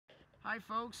Hi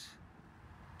folks,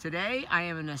 today I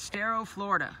am in Estero,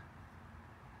 Florida.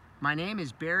 My name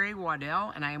is Barry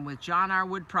Waddell and I am with John R.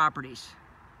 Wood Properties.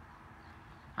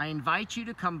 I invite you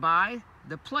to come by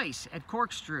the place at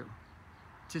Corkscrew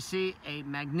to see a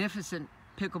magnificent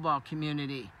pickleball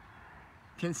community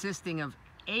consisting of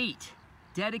 8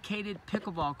 dedicated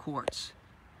pickleball courts.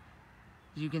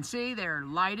 As you can see, they're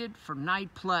lighted for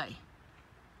night play.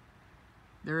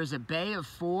 There is a bay of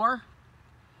 4,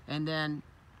 and then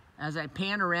as I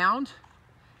pan around,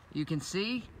 you can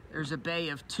see there's a bay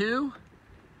of 2.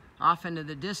 Off into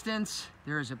the distance,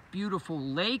 there is a beautiful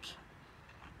lake.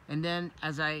 And then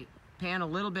as I pan a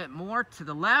little bit more to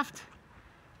the left,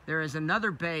 there is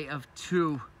another bay of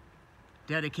 2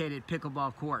 dedicated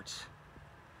pickleball courts.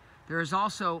 There is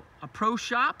also a pro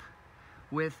shop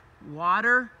with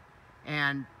water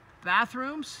and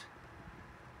bathrooms.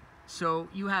 So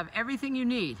you have everything you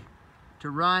need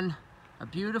to run a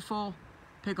beautiful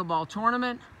pickleball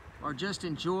tournament or just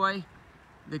enjoy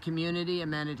the community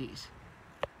amenities.